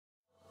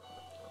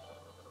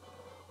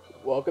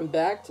Welcome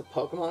back to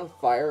Pokemon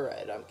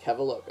FireRed. I'm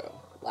Kevaloco.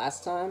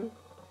 Last time,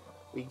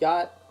 we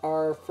got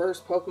our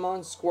first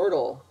Pokemon,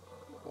 Squirtle,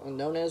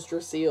 known as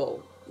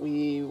Drasil.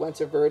 We went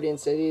to Viridian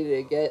City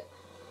to get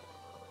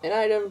an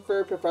item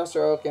for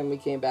Professor Oak, and we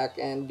came back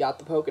and got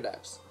the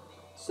Pokedex.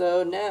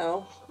 So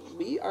now,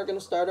 we are going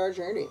to start our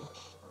journey.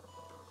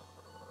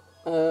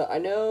 I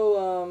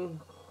know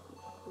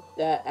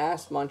that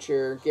Ass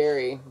Muncher,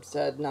 Gary,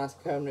 said not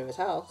to come to his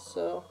house,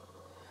 so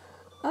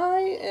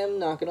I am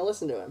not going to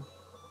listen to him.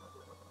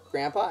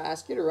 Grandpa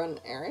asked you to run an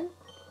errand?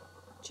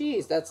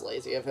 Geez, that's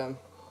lazy of him.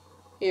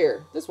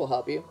 Here, this will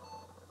help you.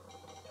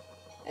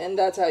 And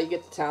that's how you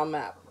get the town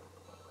map.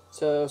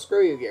 So,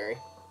 screw you, Gary.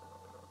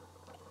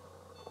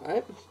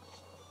 Alright.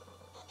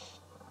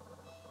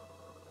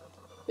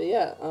 But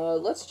yeah,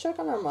 let's check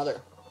on our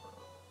mother.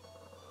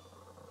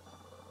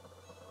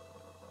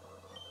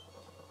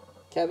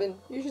 Kevin,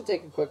 you should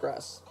take a quick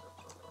rest.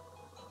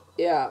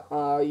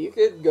 Yeah, you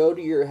could go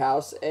to your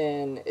house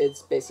and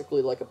it's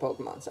basically like a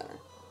Pokemon Center.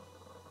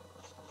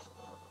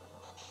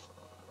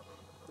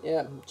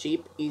 Yeah,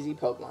 cheap, easy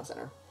Pokemon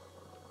Center.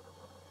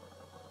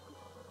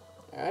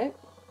 Alright.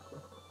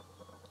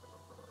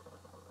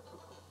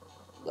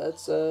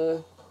 Let's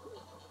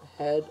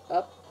head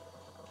up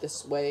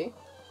this way.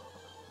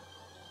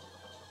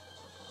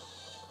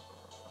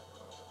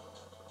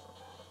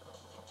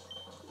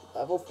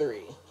 Level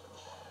 3.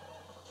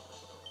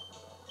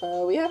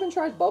 We haven't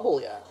tried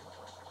Bubble yet.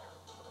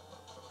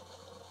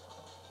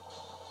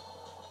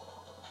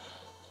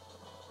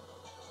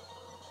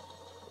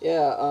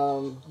 Yeah,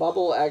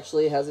 Bubble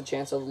actually has a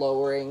chance of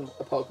lowering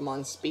a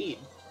Pokemon's speed.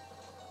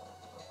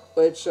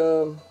 Which,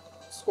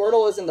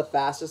 Squirtle isn't the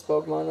fastest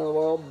Pokemon in the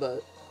world,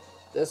 but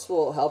this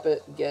will help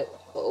it get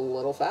a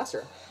little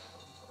faster.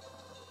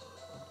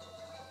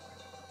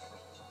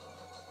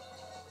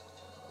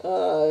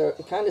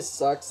 It kind of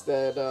sucks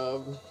that,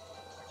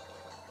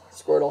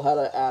 Squirtle had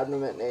an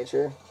adamant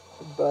nature,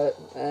 but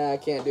I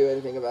can't do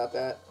anything about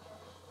that.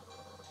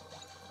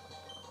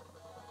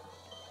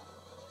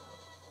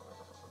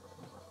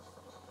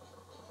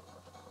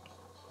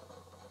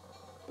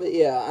 But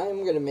yeah,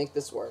 I'm gonna make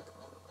this work.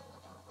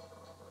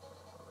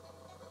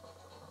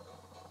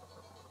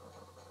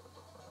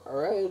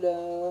 Alright,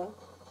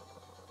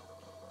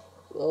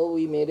 well,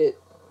 we made it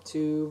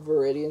to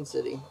Viridian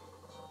City.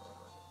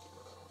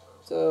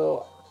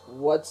 So,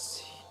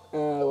 what's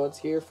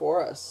here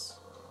for us?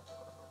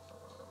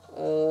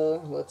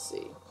 Let's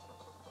see.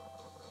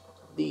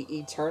 The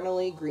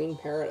Eternally Green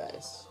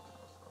Paradise.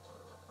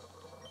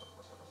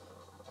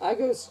 I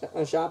go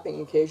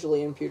shopping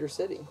occasionally in Pewter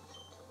City.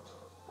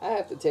 I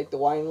have to take the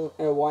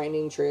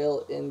winding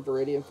trail in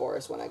Viridian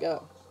Forest when I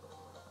go.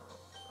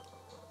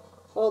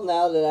 Well,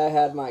 now that I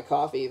had my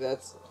coffee,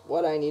 that's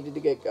what I needed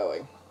to get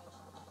going.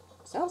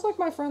 Sounds like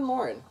my friend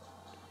Lauren.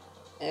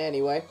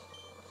 Anyway.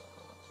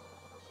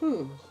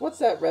 What's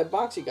that red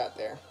box you got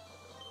there?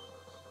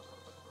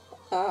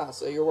 Ah,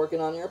 so you're working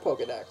on your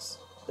Pokedex.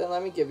 Then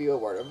let me give you a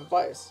word of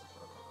advice.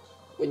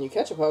 When you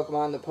catch a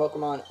Pokemon, the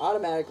Pokemon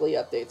automatically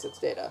updates its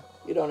data.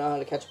 You don't know how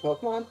to catch a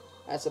Pokemon?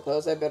 I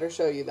suppose I better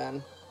show you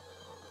then.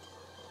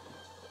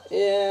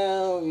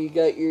 Yeah, you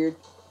got your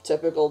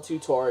typical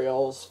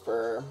tutorials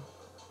for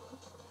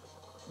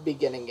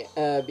beginning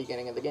of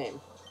the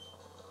game.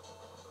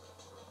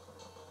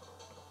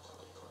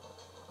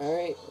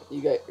 Alright,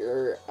 you got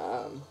your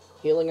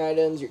healing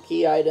items, your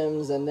key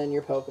items, and then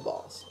your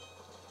Pokeballs.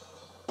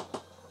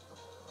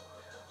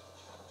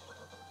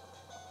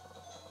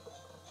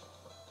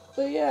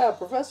 But yeah,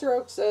 Professor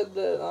Oak said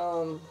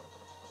that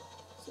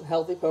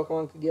healthy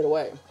Pokemon could get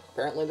away.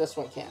 Apparently this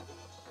one can't.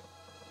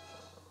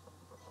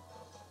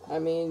 I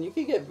mean, you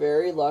could get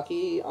very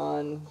lucky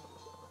on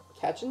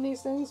catching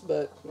these things,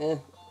 but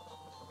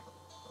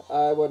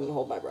I wouldn't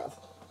hold my breath.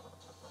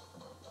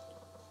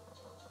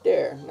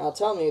 There, now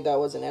tell me that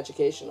wasn't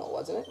educational,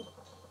 wasn't it?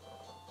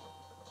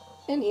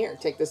 And here,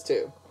 take this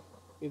too.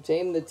 You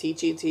obtained the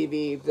Teachy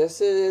TV.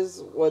 This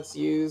is what's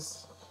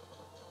used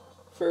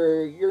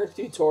for your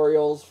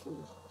tutorials for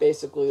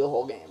basically the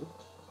whole game.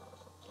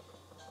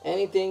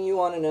 Anything you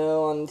want to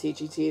know on the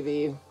Teachy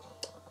TV,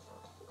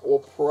 will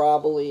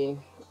probably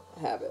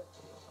have it.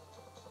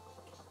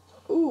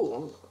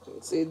 Ooh,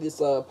 let's see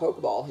this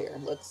Pokeball here.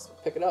 Let's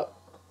pick it up.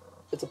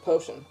 It's a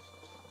potion.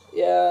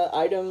 Yeah,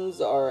 items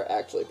are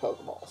actually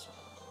Pokeballs.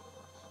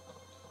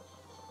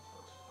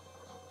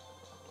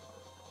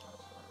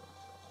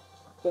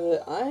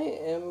 But I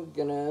am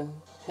gonna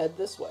head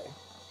this way.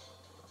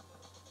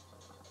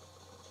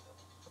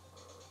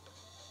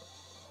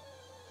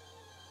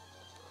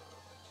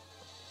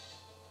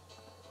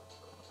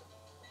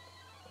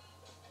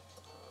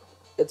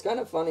 It's kind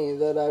of funny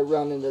that I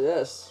run into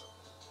this.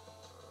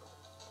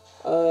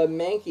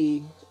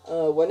 Mankey,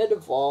 when it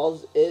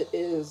evolves,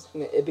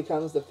 it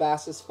becomes the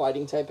fastest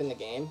fighting type in the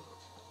game.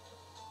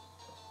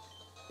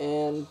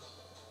 And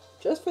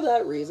just for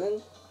that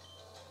reason,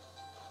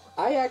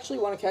 I actually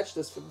want to catch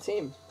this for the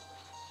team.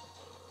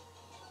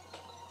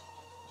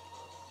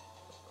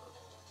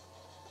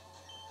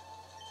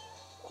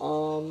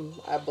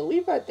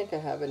 I think I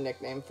have a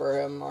nickname for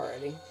him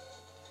already.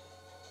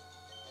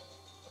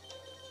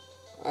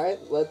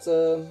 Alright, let's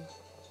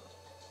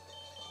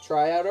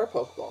try out our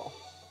Pokeball.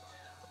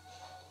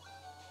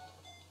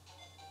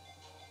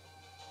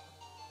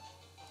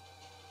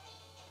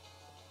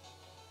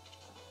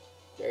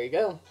 There you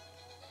go.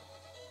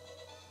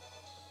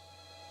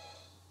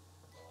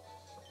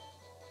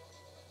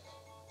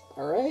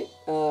 Alright,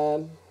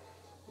 a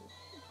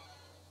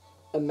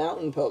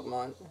mountain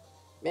Pokemon.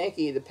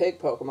 Mankey, the pig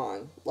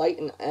Pokemon, light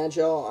and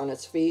agile on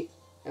its feet,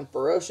 and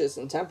ferocious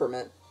in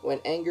temperament. When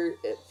angered,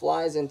 it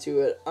flies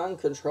into an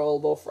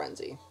uncontrollable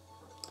frenzy.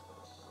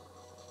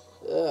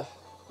 Ugh.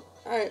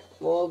 Alright,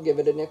 we'll give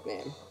it a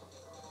nickname.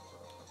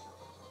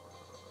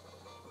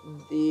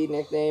 The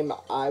nickname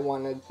I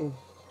want to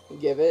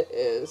give it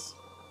is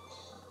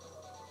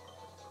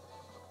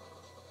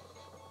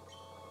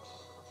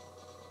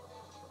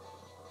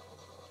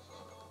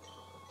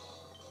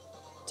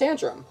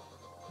Tantrum.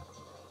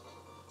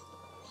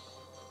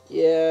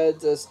 Yeah,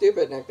 it's a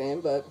stupid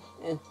nickname, but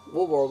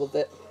we'll roll with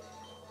it.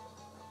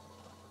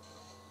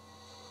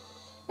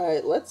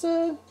 Alright, let's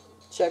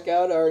check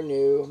out our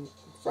new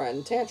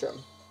friend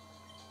Tantrum.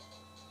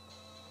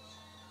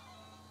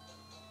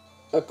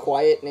 A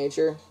quiet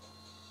nature.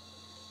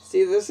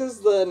 See, this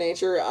is the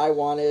nature I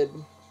wanted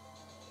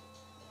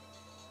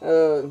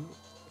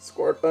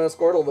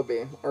Squirtle to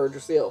be, or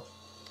Drasil.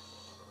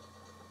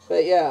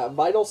 But yeah,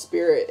 Vital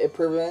Spirit, it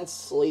prevents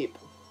sleep.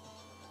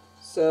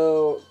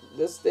 So,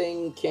 this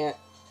thing can't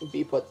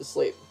be put to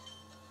sleep.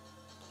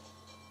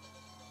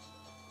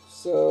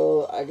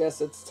 So, I guess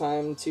it's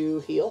time to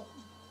heal.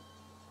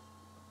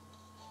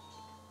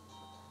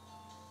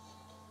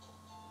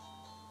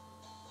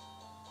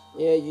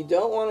 Yeah, you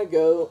don't want to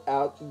go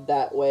out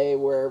that way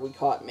where we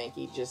caught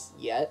Mankey just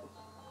yet,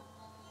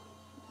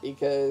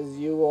 because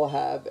you will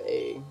have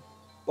a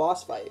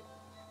boss fight.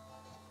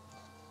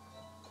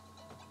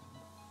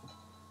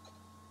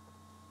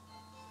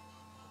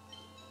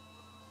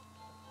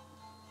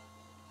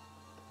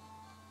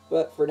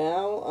 But for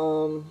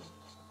now,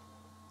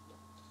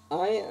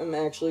 I am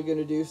actually going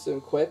to do some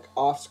quick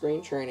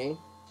off-screen training,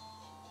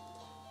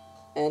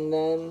 and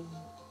then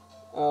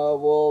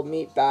we'll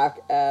meet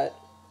back at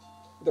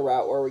the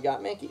route where we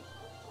got Mankey.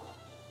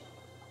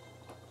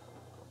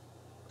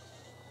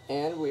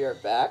 And we are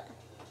back.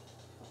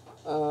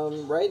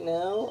 Right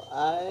now,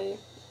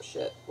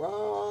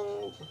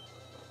 wrong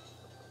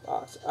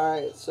box.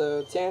 Alright,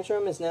 so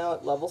Tantrum is now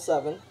at level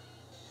 7.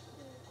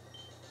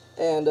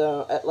 And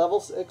at level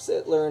 6,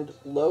 it learned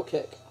Low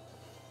Kick.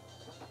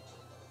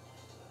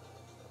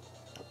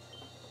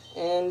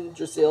 And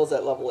Drasil's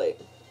at level 8.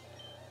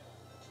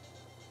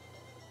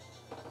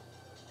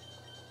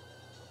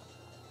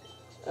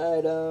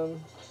 Alright,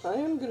 I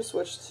am going to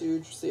switch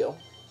to Drasil.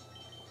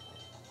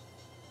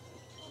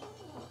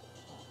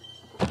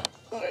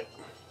 Alright.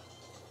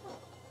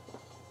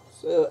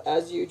 So,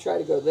 as you try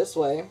to go this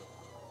way,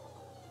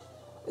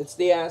 it's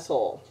the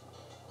asshole.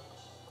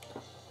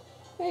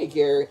 Hey,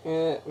 Gary.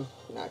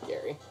 Not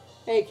Gary.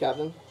 Hey,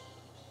 Kevin.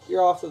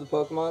 You're off to the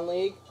Pokemon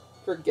League?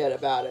 Forget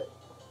about it.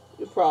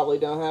 You probably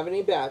don't have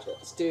any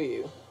badges, do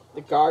you?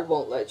 The guard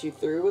won't let you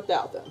through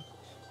without them.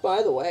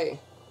 By the way,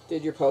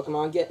 did your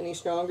Pokemon get any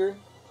stronger?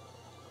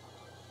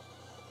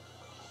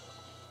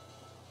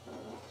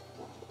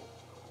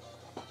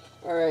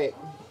 Alright.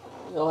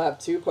 He'll have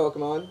 2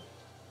 Pokemon.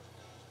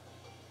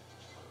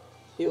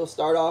 He will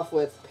start off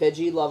with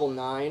Pidgey level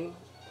 9.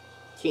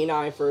 Keen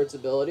Eye for its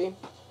ability.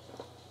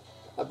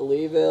 I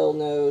believe it'll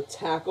know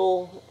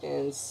Tackle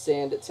and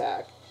Sand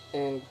Attack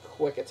and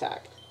Quick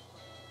Attack.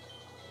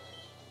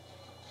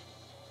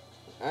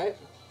 Alright.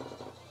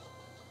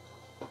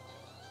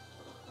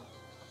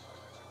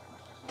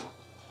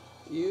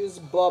 Use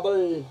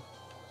Bubble.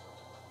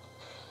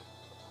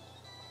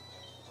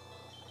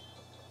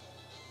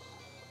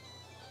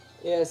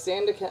 Yeah,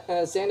 Sand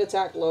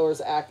Attack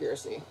lowers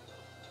accuracy.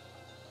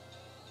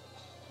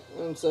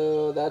 And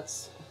so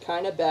that's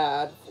kind of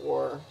bad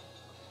for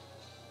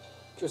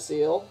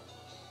Drasil.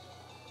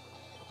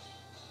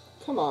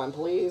 Come on,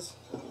 please.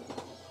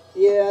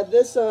 Yeah,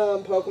 this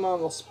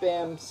Pokemon will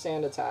spam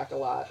Sand Attack a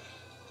lot.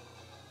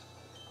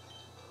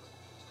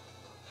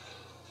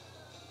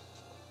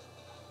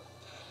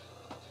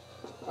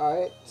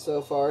 Alright,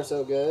 so far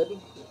so good.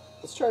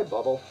 Let's try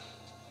Bubble.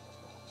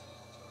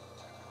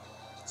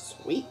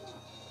 Sweet.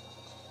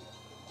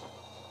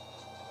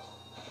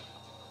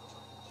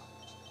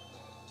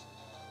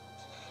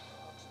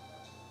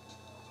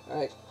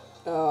 Alright.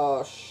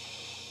 Oh,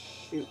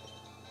 shoot.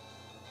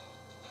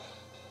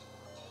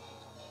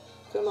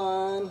 Come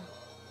on.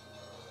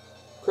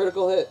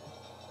 Critical hit.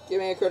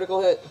 Give me a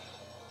critical hit.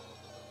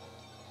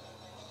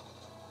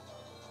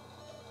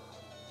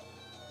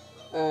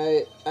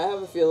 Alright, I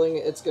have a feeling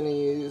it's going to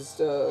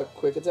use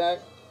Quick Attack.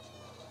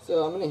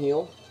 So I'm going to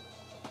heal.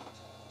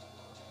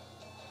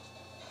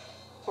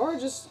 Or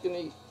just going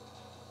to...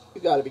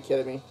 You gotta be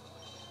kidding me.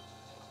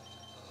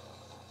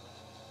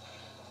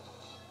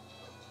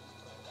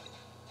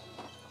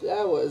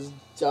 That was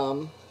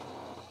dumb.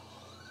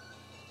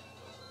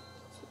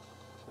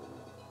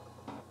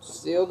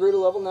 Steel grew to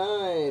level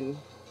 9.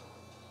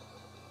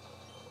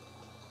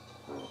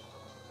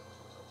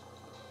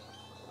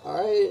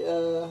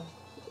 Alright,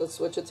 let's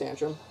switch to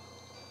Tantrum.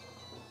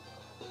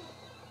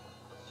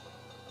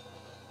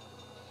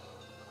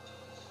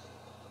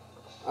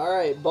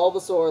 Alright,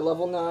 Bulbasaur,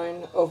 level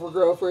 9.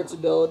 Overgrow for its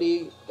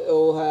ability. It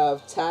will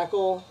have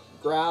Tackle,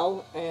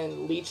 Growl,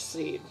 and Leech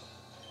Seed.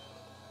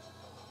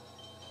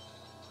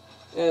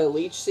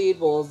 Leech Seed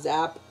will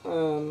zap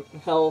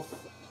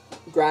health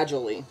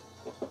gradually.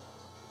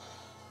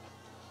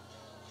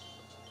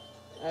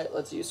 Alright,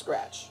 let's use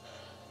Scratch.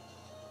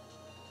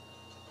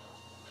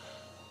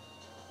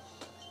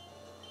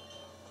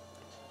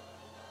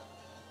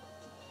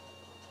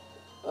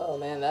 Oh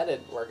man, that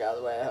didn't work out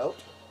the way I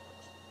hoped.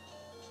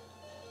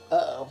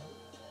 Uh-oh.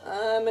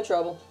 I'm in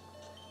trouble.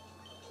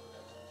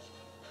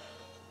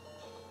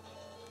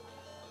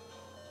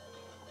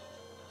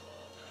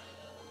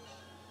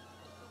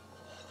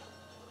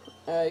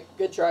 Alright,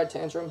 good try,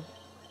 Tantrum.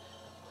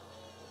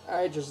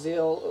 Alright,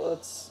 Draziel,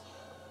 let's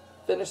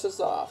finish this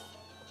off.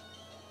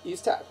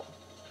 Use Tackle.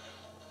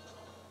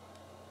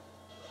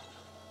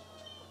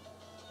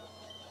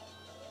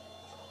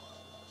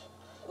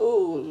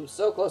 Ooh,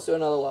 so close to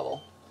another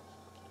level.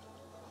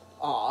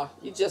 Aw,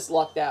 you just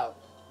lucked out.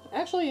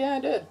 Actually, yeah, I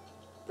did.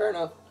 Fair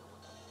enough.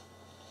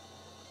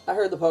 I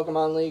heard the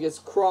Pokemon League is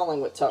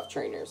crawling with tough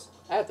trainers.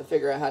 I have to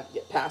figure out how to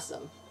get past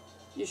them.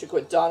 You should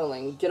quit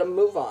dawdling and get a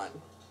move on.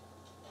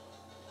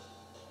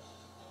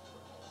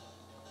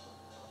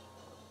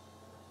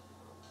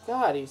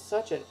 God, he's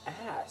such an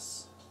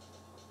ass.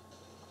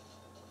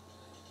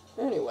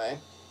 Anyway.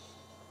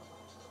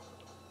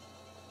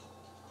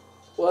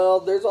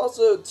 Well, there's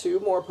also 2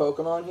 more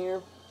Pokemon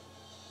here.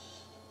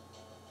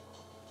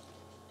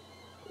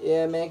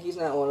 Yeah, Mankey's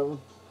not one of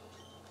them.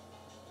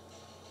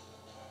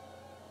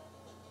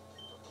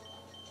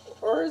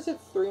 Or is it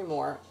 3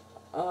 more?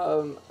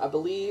 I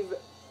believe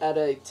at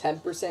a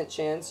 10%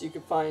 chance you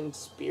could find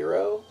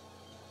Spearow.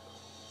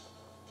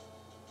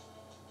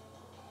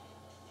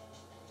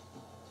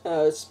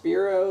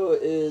 Spearow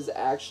is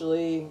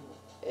actually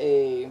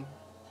a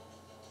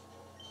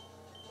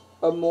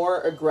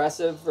more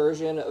aggressive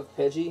version of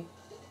Pidgey.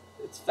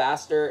 It's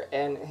faster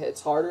and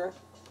hits harder.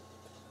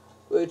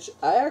 Which,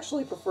 I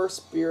actually prefer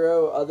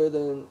Spearow other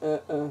than,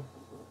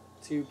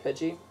 to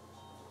Pidgey.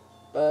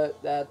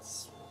 But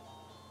that's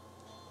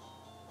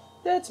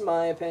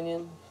my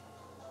opinion.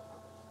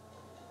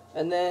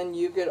 And then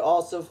you could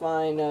also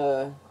find,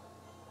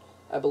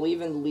 I believe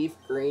in Leaf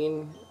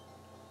Green,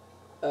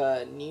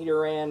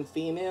 Nidoran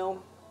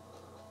female,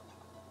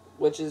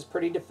 which is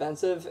pretty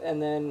defensive.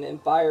 And then in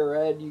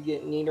FireRed, you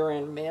get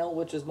Nidoran male,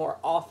 which is more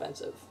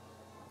offensive.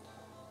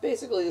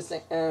 Basically the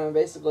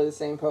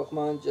same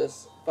Pokemon,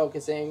 just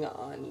focusing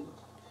on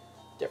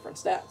different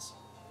stats.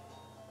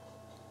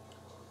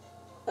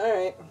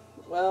 Alright,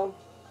 well,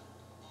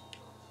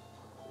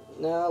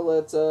 now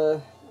let's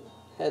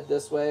head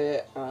this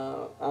way.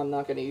 I'm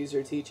not going to use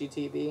your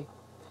TGTV.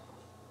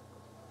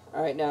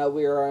 Alright, now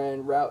we are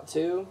on Route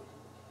 2.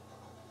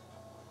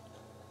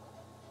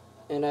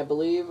 And I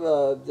believe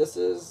this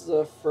is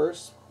the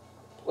first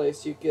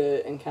place you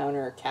could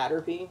encounter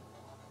Caterpie.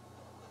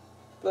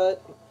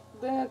 But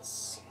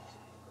that's...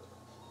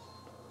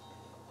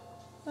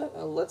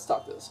 let's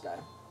talk to this guy.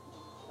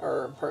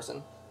 Or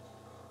person.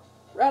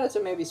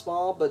 Rattata may be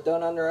small, but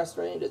don't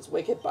underestimate its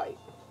wicked bite.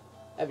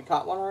 Have you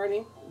caught one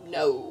already?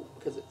 No,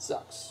 because it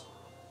sucks.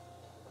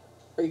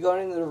 Are you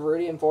going into the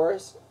Viridian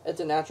Forest? It's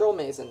a natural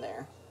maze in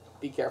there.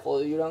 Be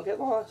careful you don't get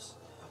lost.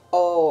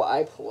 Oh,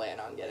 I plan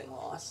on getting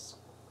lost.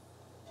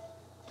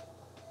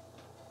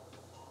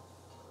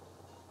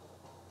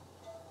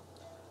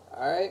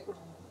 Alright.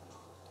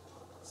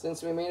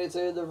 Since we made it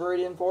to the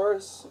Viridian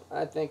Forest,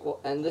 I think we'll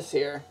end this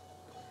here.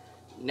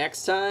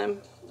 Next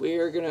time, we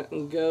are going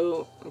to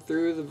go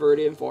through the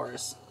Viridian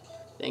Forest.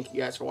 Thank you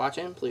guys for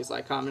watching. Please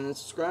like, comment, and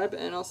subscribe,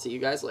 and I'll see you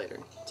guys later.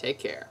 Take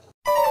care.